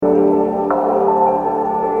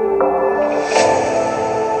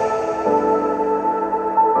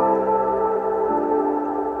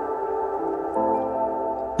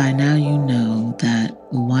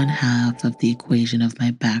the equation of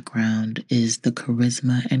my background is the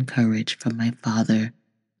charisma and courage from my father,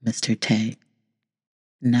 Mr. Tay.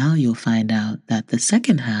 Now you'll find out that the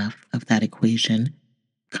second half of that equation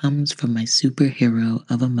comes from my superhero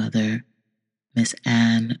of a mother, Miss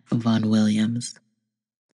Anne Vaughan-Williams.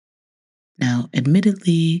 Now,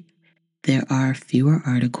 admittedly, there are fewer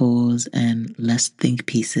articles and less think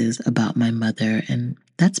pieces about my mother, and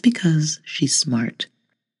that's because she's smart.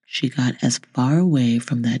 She got as far away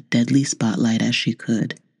from that deadly spotlight as she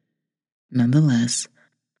could. Nonetheless,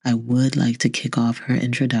 I would like to kick off her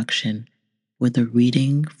introduction with a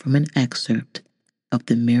reading from an excerpt of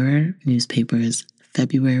the Mirror newspaper's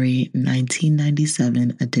February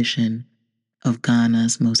 1997 edition of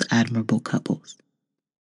Ghana's Most Admirable Couples.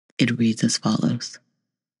 It reads as follows.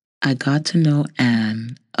 I got to know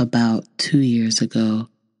Anne about 2 years ago,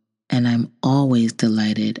 and I'm always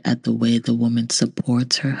delighted at the way the woman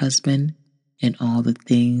supports her husband in all the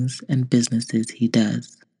things and businesses he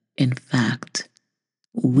does. In fact,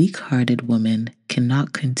 weak-hearted women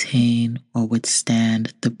cannot contain or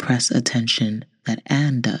withstand the press attention that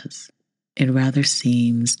Anne does. It rather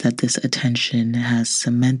seems that this attention has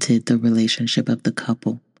cemented the relationship of the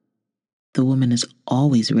couple. The woman is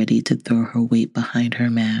always ready to throw her weight behind her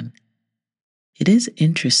man. It is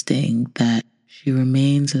interesting that she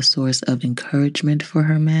remains a source of encouragement for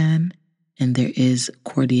her man, and there is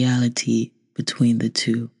cordiality between the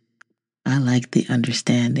two. I like the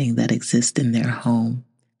understanding that exists in their home.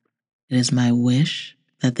 It is my wish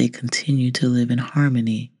that they continue to live in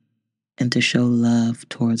harmony and to show love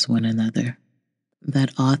towards one another.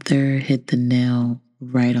 That author hit the nail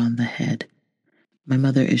right on the head. My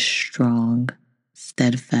mother is strong,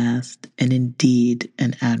 steadfast, and indeed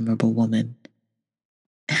an admirable woman.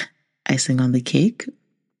 Icing on the cake,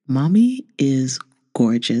 Mommy is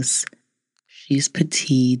gorgeous. She's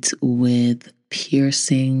petite with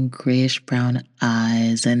piercing grayish-brown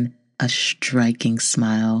eyes and a striking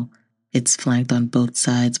smile. It's flanked on both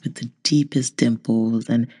sides with the deepest dimples,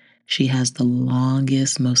 and she has the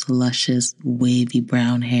longest, most luscious, wavy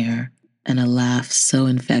brown hair, and a laugh so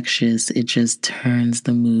infectious it just turns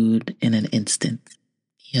the mood in an instant.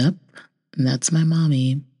 Yep, that's my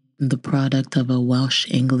mommy, the product of a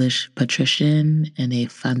Welsh-English patrician and a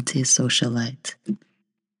Fante socialite.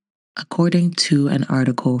 According to an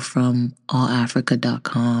article from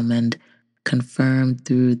allafrica.com and confirmed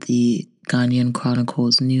through the Ghanaian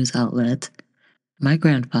Chronicles news outlet, my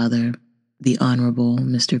grandfather, the Honorable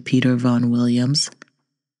Mr. Peter Vaughan-Williams,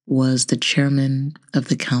 was the chairman of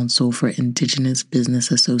the Council for Indigenous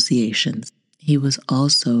Business Associations. He was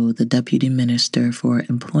also the Deputy Minister for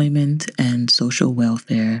Employment and Social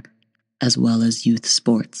Welfare, as well as youth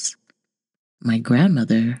sports. My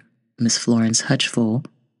grandmother, Miss Florence Hutchful,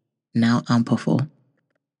 now Ampofo,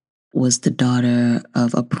 was the daughter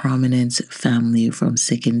of a prominent family from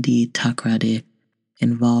Sekindi Takrade,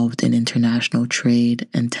 involved in international trade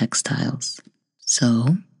and textiles.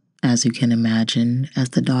 So, as you can imagine,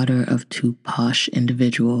 as the daughter of two posh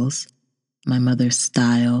individuals, my mother's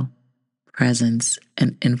style, presence,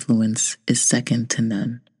 and influence is second to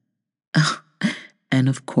none. And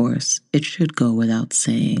of course, it should go without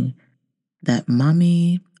saying that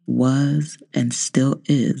Mommy was and still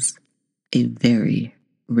is a very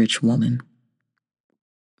rich woman.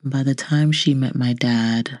 By the time she met my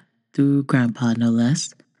dad, through Grandpa no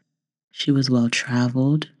less, she was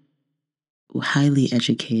well-traveled, highly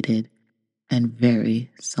educated, and very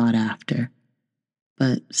sought after.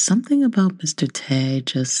 But something about Mr. Tay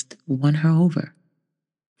just won her over.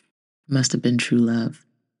 Must have been true love.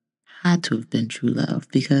 Had to have been true love,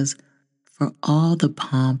 because for all the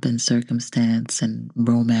pomp and circumstance and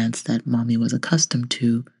romance that Mommy was accustomed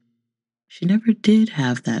to, she never did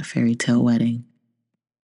have that fairy tale wedding.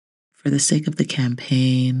 For the sake of the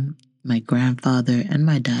campaign, my grandfather, and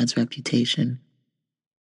my dad's reputation,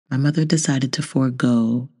 my mother decided to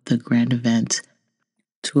forego the grand event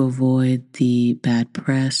to avoid the bad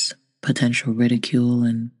press, potential ridicule,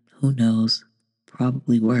 and who knows,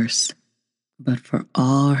 probably worse. But for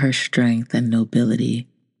all her strength and nobility,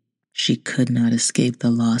 she could not escape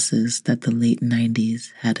the losses that the late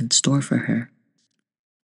 90s had in store for her.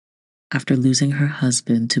 After losing her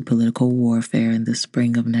husband to political warfare in the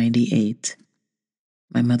spring of '98,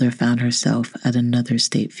 my mother found herself at another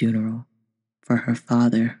state funeral for her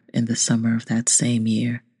father in the summer of that same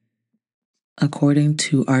year. According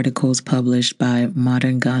to articles published by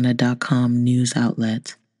modernghana.com news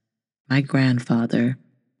outlet, my grandfather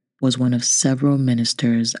was one of several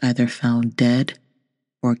ministers either found dead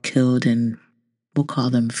or killed in, we'll call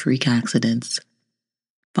them freak accidents,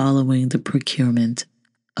 following the procurement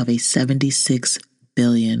of a 76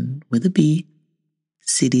 billion, with a B,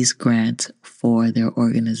 city's grant for their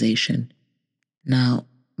organization. Now,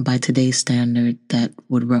 by today's standard, that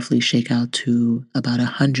would roughly shake out to about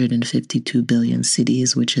 152 billion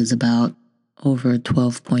cities, which is about over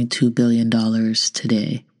 $12.2 billion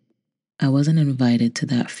today. I wasn't invited to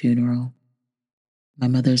that funeral. My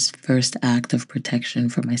mother's first act of protection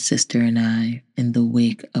for my sister and I in the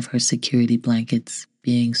wake of her security blankets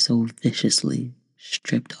being so viciously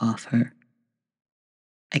stripped off her.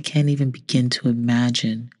 I can't even begin to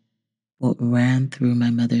imagine what ran through my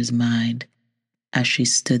mother's mind as she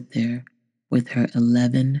stood there with her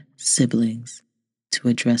 11 siblings to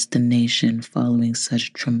address the nation following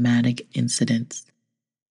such traumatic incidents,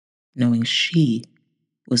 knowing she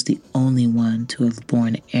was the only one to have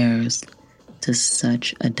borne heirs to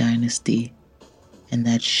such a dynasty, and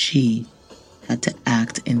that she had to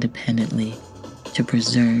act independently to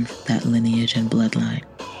preserve that lineage and bloodline.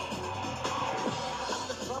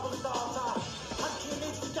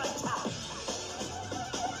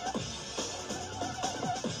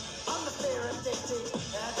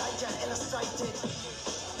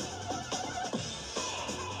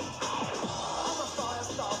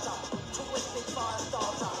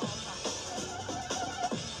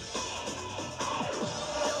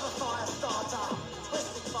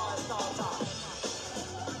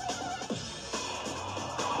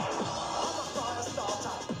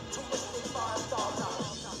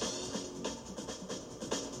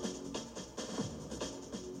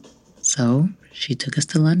 So she took us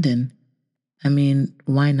to London. I mean,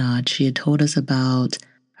 why not? She had told us about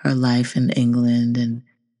her life in England and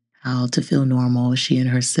how to feel normal. She and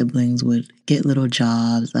her siblings would get little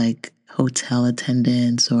jobs like hotel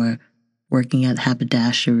attendants or working at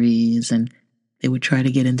haberdasheries, and they would try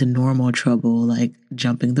to get into normal trouble like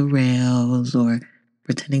jumping the rails or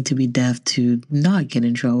pretending to be deaf to not get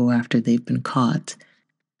in trouble after they've been caught.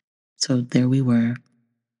 So there we were,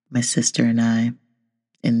 my sister and I,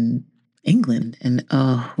 in England, and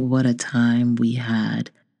oh, what a time we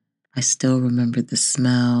had. I still remember the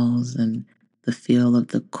smells and the feel of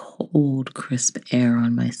the cold, crisp air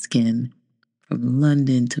on my skin. From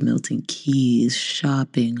London to Milton Keyes,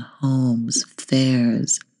 shopping, homes,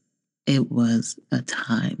 fairs. It was a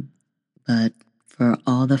time. But for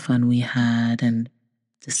all the fun we had, and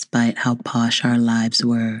despite how posh our lives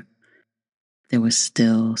were, there was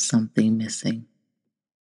still something missing.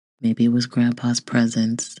 Maybe it was Grandpa's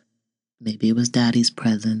presence. Maybe it was Daddy's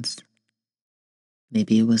presence.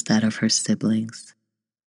 Maybe it was that of her siblings.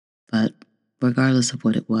 But regardless of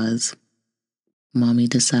what it was, Mommy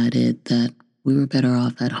decided that we were better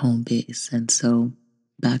off at home base, and so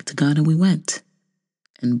back to Ghana we went.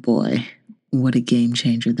 And boy, what a game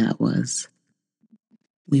changer that was.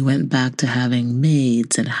 We went back to having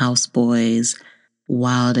maids and houseboys,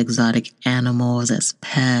 wild exotic animals as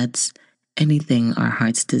pets, anything our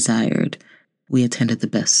hearts desired. We attended the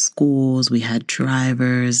best schools, we had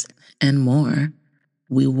drivers, and more.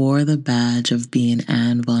 We wore the badge of being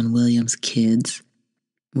Anne Vaughan-Williams kids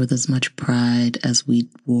with as much pride as we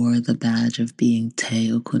wore the badge of being Tay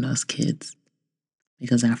Okuno's kids.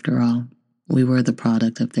 Because after all, we were the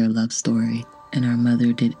product of their love story, and our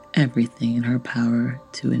mother did everything in her power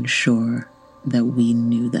to ensure that we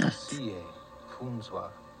knew that.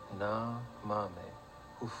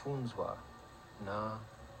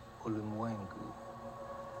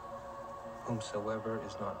 Whomsoever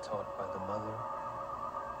is not taught by the mother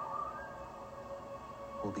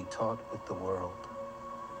will be taught with the world.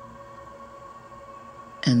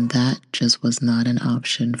 And that just was not an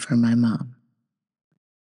option for my mom.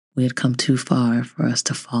 We had come too far for us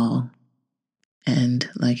to fall. And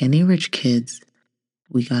like any rich kids,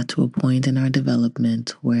 we got to a point in our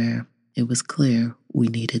development where it was clear we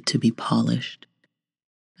needed to be polished.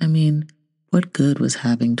 I mean, what good was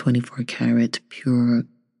having 24-karat pure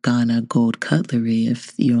Ghana gold cutlery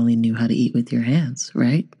if you only knew how to eat with your hands,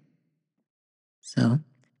 right? So,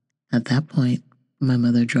 at that point, my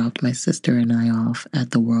mother dropped my sister and I off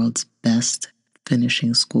at the world's best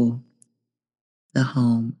finishing school, the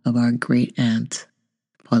home of our great aunt,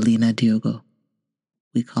 Paulina Diogo.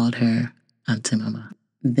 We called her Auntie Mama.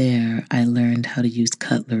 There, I learned how to use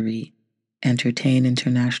cutlery, entertain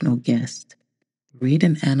international guests, read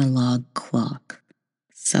an analog clock,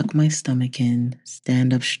 suck my stomach in,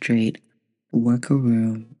 stand up straight, work a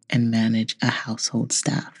room, and manage a household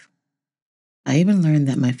staff. I even learned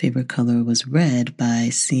that my favorite color was red by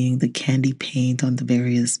seeing the candy paint on the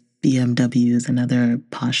various BMWs and other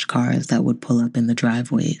posh cars that would pull up in the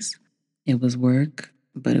driveways. It was work,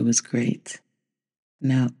 but it was great.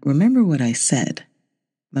 Now, remember what I said.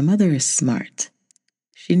 My mother is smart.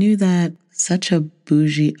 She knew that Such a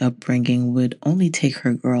bougie upbringing would only take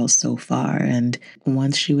her girls so far, and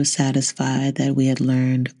once she was satisfied that we had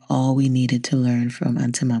learned all we needed to learn from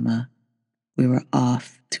Auntie Mama, we were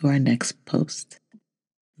off to our next post,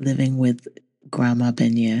 living with Grandma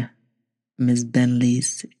Benya, Miss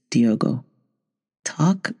Benley's Diogo.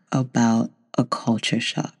 Talk about a culture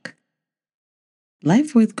shock.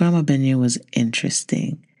 Life with Grandma Benya was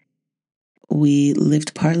interesting. We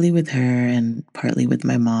lived partly with her and partly with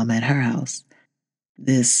my mom at her house.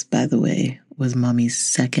 This, by the way, was Mommy's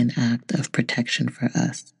second act of protection for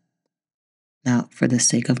us. Now, for the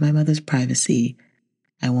sake of my mother's privacy,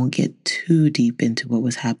 I won't get too deep into what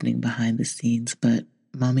was happening behind the scenes, but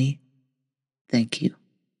Mommy, thank you.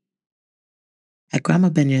 At Grandma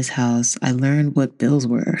Benya's house, I learned what bills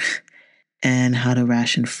were and how to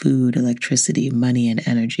ration food, electricity, money, and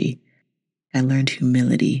energy. I learned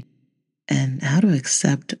humility and how to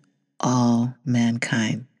accept all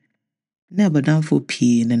mankind. Never done for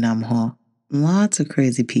pee in the namho. Lots of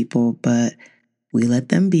crazy people, but we let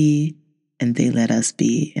them be and they let us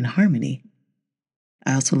be in harmony.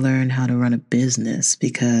 I also learned how to run a business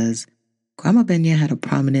because Grandma Benya had a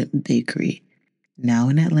prominent bakery, now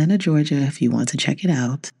in Atlanta, Georgia, if you want to check it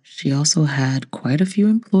out. She also had quite a few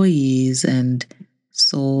employees and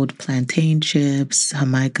sold plantain chips,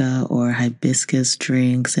 Jamaica or hibiscus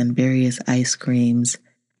drinks, and various ice creams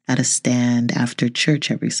at a stand after church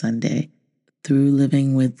every Sunday. Through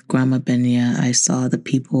living with Grandma Benya, I saw the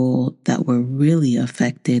people that were really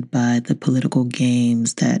affected by the political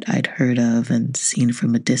games that I'd heard of and seen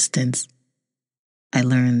from a distance. I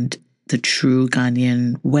learned the true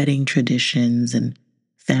Ghanaian wedding traditions and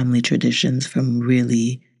family traditions from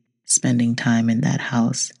really spending time in that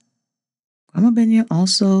house. Grandma Benya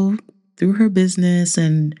also, through her business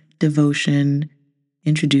and devotion,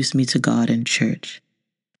 introduced me to God and church.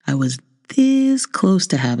 I was this close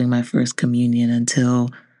to having my first communion until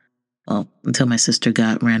my sister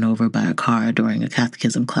got ran over by a car during a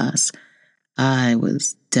catechism class. I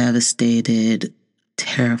was devastated,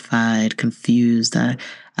 terrified, confused. I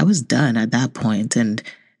was done at that point and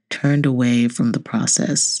turned away from the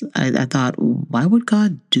process. I thought, why would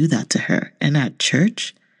God do that to her? And at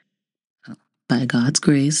church? By God's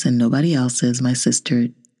grace and nobody else's, my sister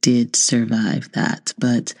did survive that.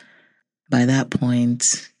 But by that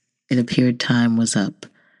point, it appeared time was up.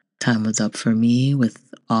 Time was up for me with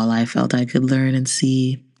all I felt I could learn and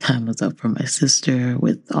see. Time was up for my sister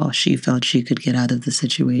with all she felt she could get out of the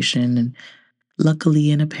situation. And luckily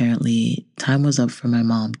and apparently, time was up for my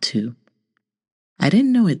mom too. I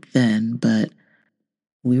didn't know it then, but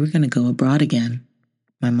we were going to go abroad again.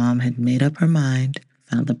 My mom had made up her mind,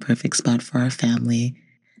 found the perfect spot for our family,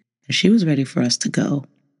 and she was ready for us to go.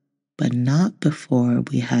 But not before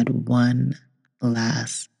we had one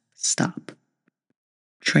last stop.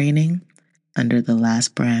 Training under the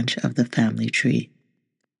last branch of the family tree.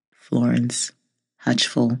 Florence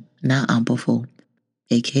Hutchful, not Ampleful,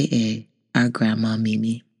 aka our grandma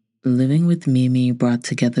Mimi. Living with Mimi brought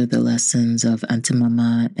together the lessons of Auntie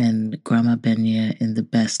Mama and Grandma Benya in the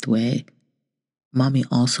best way. Mommy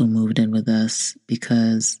also moved in with us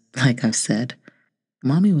because, like I've said,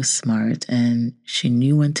 Mommy was smart and she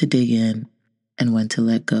knew when to dig in and when to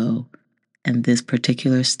let go. And this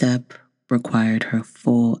particular step required her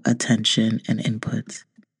full attention and input.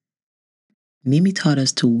 Mimi taught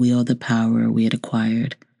us to wield the power we had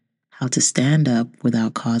acquired, how to stand up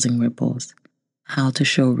without causing ripples, how to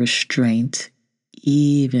show restraint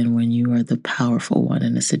even when you are the powerful one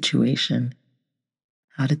in a situation,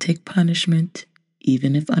 how to take punishment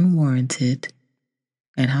even if unwarranted,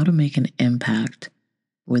 and how to make an impact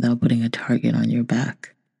without putting a target on your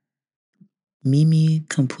back. Mimi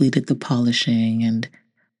completed the polishing and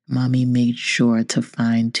Mommy made sure to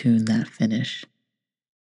fine-tune that finish.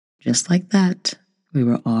 Just like that, we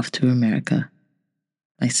were off to America.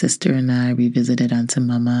 My sister and I revisited Auntie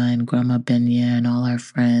Mama and Grandma Benya and all our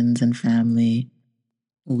friends and family.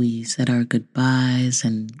 We said our goodbyes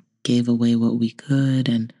and gave away what we could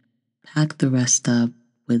and packed the rest up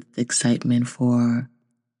with excitement for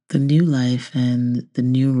the new life and the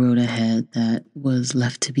new road ahead that was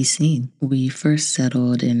left to be seen. We first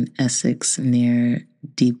settled in Essex near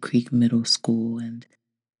Deep Creek Middle School, and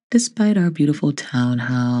despite our beautiful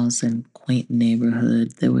townhouse and quaint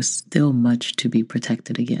neighborhood, there was still much to be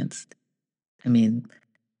protected against. I mean,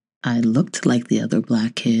 I looked like the other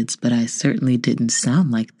Black kids, but I certainly didn't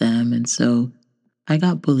sound like them, and so I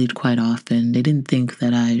got bullied quite often. They didn't think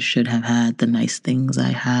that I should have had the nice things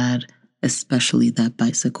I had, especially that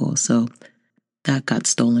bicycle. So that got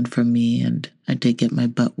stolen from me, and I did get my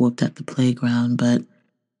butt whooped at the playground, but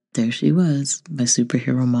there she was, my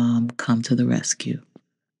superhero mom, come to the rescue.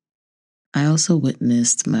 I also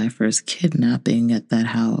witnessed my first kidnapping at that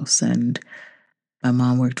house, and my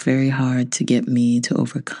mom worked very hard to get me to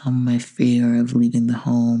overcome my fear of leaving the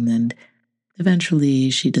home, and eventually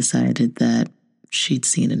she decided that she'd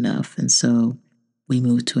seen enough, and so we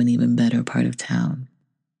moved to an even better part of town.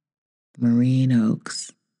 Marine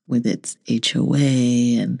Oaks, with its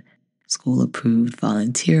HOA and school approved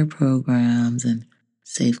volunteer programs and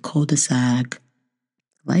safe cul de sac,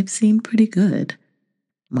 life seemed pretty good.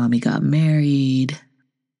 Mommy got married,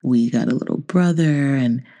 we got a little brother,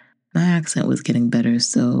 and my accent was getting better,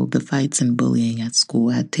 so the fights and bullying at school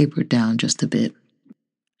had tapered down just a bit.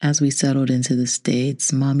 As we settled into the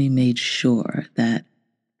States, Mommy made sure that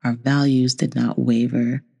our values did not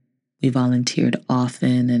waver. We volunteered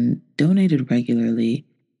often and donated regularly.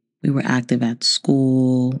 We were active at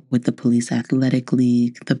school, with the Police Athletic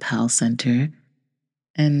League, the PAL Center,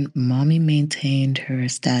 and Mommy maintained her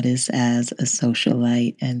status as a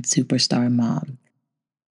socialite and superstar mom.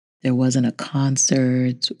 There wasn't a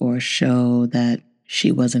concert or show that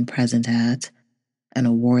she wasn't present at, an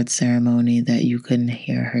award ceremony that you couldn't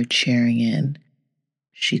hear her cheering in.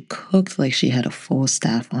 She cooked like she had a full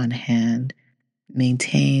staff on hand,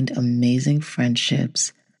 maintained amazing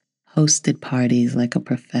friendships, hosted parties like a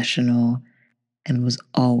professional, and was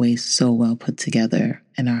always so well put together.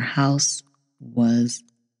 And our house was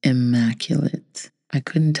immaculate. I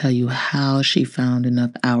couldn't tell you how she found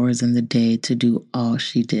enough hours in the day to do all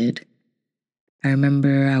she did. I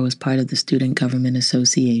remember I was part of the Student Government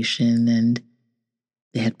Association, and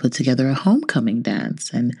they had put together a homecoming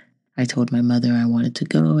dance, and I told my mother I wanted to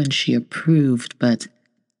go, and she approved. But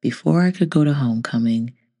before I could go to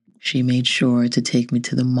homecoming, she made sure to take me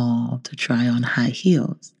to the mall to try on high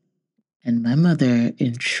heels. And my mother,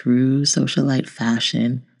 in true socialite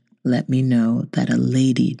fashion, let me know that a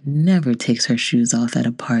lady never takes her shoes off at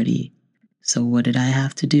a party. So what did I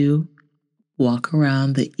have to do? Walk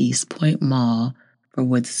around the East Point Mall for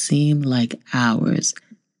what seemed like hours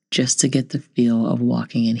just to get the feel of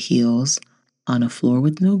walking in heels on a floor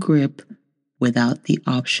with no grip without the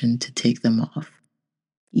option to take them off.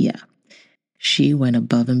 Yeah, she went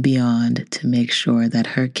above and beyond to make sure that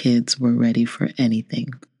her kids were ready for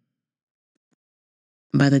anything.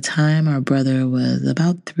 By the time our brother was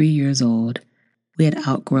about 3 years old, we had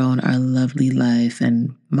outgrown our lovely life,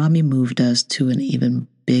 and Mommy moved us to an even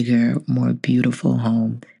bigger, more beautiful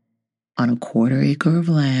home on a quarter-acre of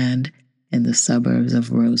land in the suburbs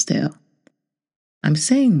of Rosedale. I'm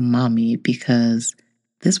saying Mommy because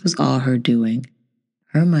this was all her doing.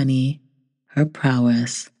 Her money, her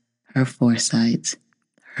prowess, her foresight,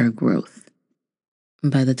 her growth.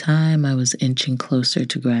 By the time I was inching closer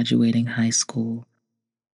to graduating high school,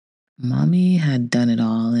 Mommy had done it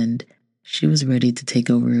all, and she was ready to take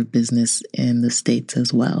over a business in the States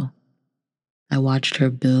as well. I watched her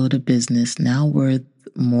build a business now worth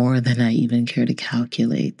more than I even care to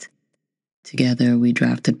calculate. Together, we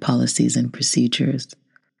drafted policies and procedures.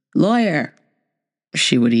 "Lawyer,"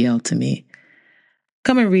 she would yell to me,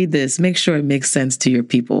 "come and read this. Make sure it makes sense to your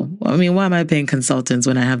people. I mean, why am I paying consultants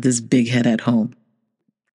when I have this big head at home?"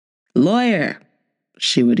 "Lawyer,"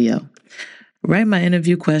 she would yell, "write my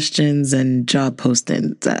interview questions and job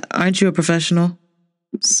postings. Aren't you a professional?"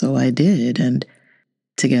 So I did, and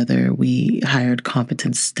together we hired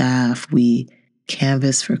competent staff, we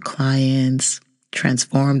canvassed for clients,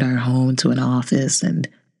 transformed our home to an office, and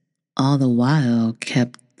all the while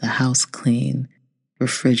kept the house clean,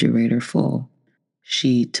 refrigerator full.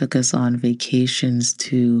 She took us on vacations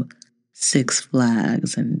to Six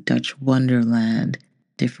Flags and Dutch Wonderland,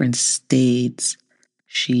 different states.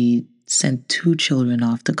 She sent 2 children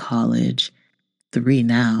off to college, 3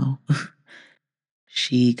 now.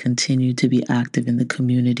 She continued to be active in the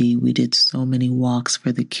community. We did so many walks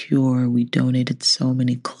for the cure. We donated so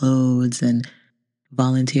many clothes and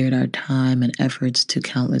volunteered our time and efforts to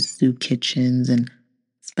countless soup kitchens, and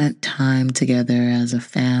spent time together as a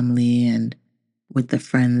family and with the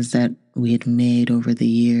friends that we had made over the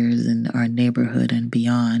years in our neighborhood and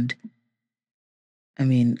beyond. I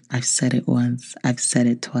mean, I've said it once, I've said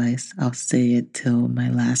it twice, I'll say it till my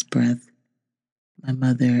last breath. My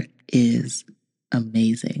mother is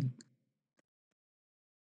amazing.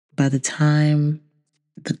 By the time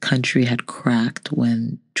the country had cracked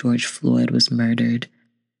when George Floyd was murdered,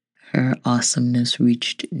 her awesomeness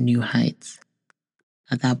reached new heights.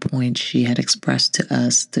 At that point, she had expressed to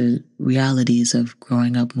us the realities of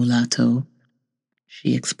growing up mulatto.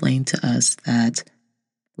 She explained to us that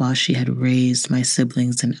while she had raised my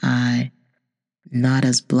siblings and I, not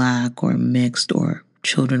as Black or mixed or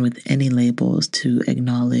children with any labels to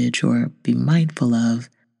acknowledge or be mindful of,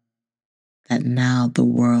 that now the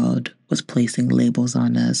world was placing labels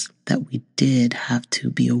on us that we did have to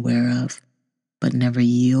be aware of, but never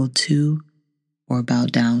yield to or bow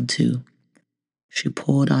down to. She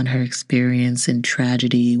pulled on her experience in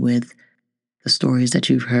tragedy with the stories that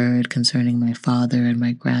you've heard concerning my father and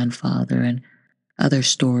my grandfather and other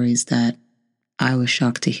stories that I was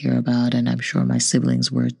shocked to hear about, and I'm sure my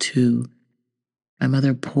siblings were too. My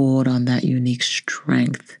mother pulled on that unique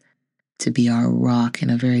strength to be our rock in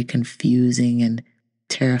a very confusing and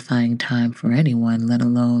terrifying time for anyone, let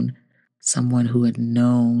alone someone who had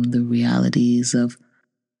known the realities of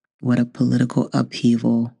what a political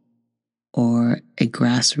upheaval or a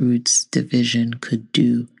grassroots division could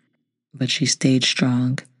do. But she stayed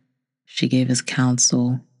strong. She gave us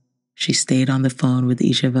counsel. She stayed on the phone with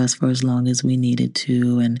each of us for as long as we needed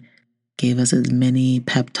to and gave us as many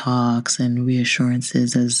pep talks and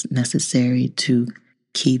reassurances as necessary to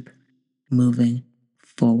keep moving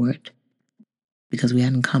forward, because we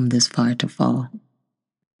hadn't come this far to fall,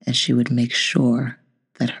 and she would make sure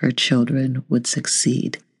that her children would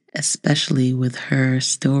succeed, especially with her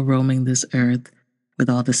still roaming this earth with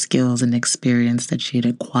all the skills and experience that she had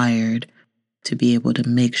acquired to be able to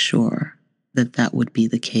make sure that that would be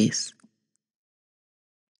the case.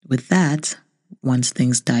 With that, once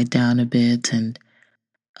things died down a bit and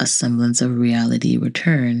a semblance of reality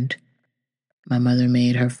returned, my mother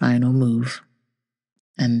made her final move.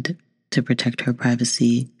 And to protect her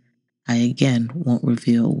privacy, I again won't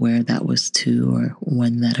reveal where that was to or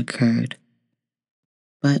when that occurred.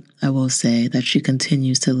 But I will say that she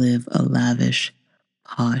continues to live a lavish,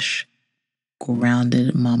 posh,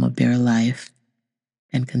 grounded mama bear life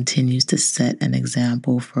and continues to set an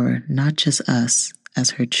example for not just us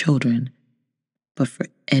as her children, but for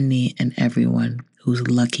any and everyone who's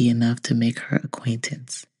lucky enough to make her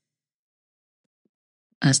acquaintance.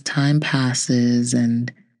 As time passes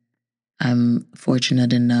and I'm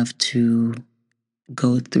fortunate enough to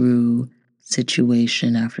go through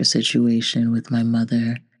situation after situation with my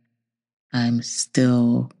mother, I'm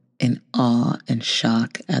still in awe and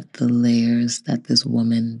shock at the layers that this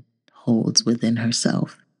woman holds within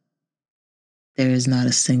herself. There is not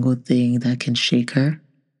a single thing that can shake her,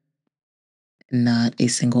 not a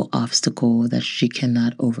single obstacle that she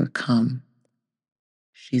cannot overcome.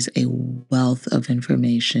 She's a wealth of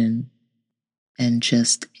information and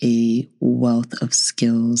just a wealth of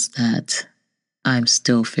skills that I'm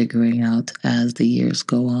still figuring out as the years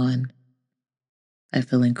go on. I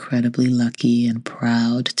feel incredibly lucky and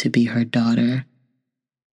proud to be her daughter,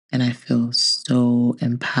 and I feel so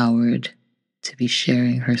empowered to be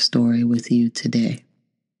sharing her story with you today.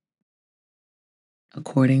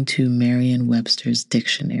 According to Merriam-Webster's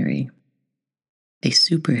dictionary, a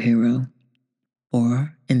superhero,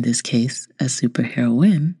 or in this case, a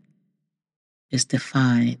superheroine, is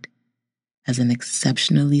defined as an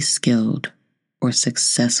exceptionally skilled or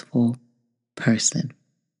successful person.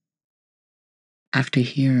 After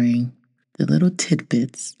hearing the little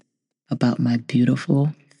tidbits about my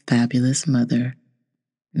beautiful, fabulous mother,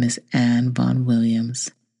 Miss Anne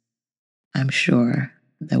Vaughan-Williams, I'm sure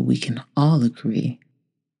that we can all agree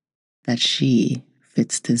that she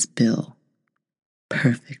fits this bill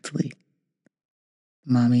perfectly.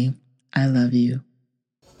 Mommy, I love you.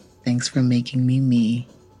 Thanks for making me me,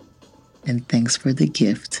 and thanks for the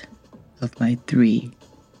gift of my 3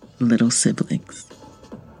 little siblings.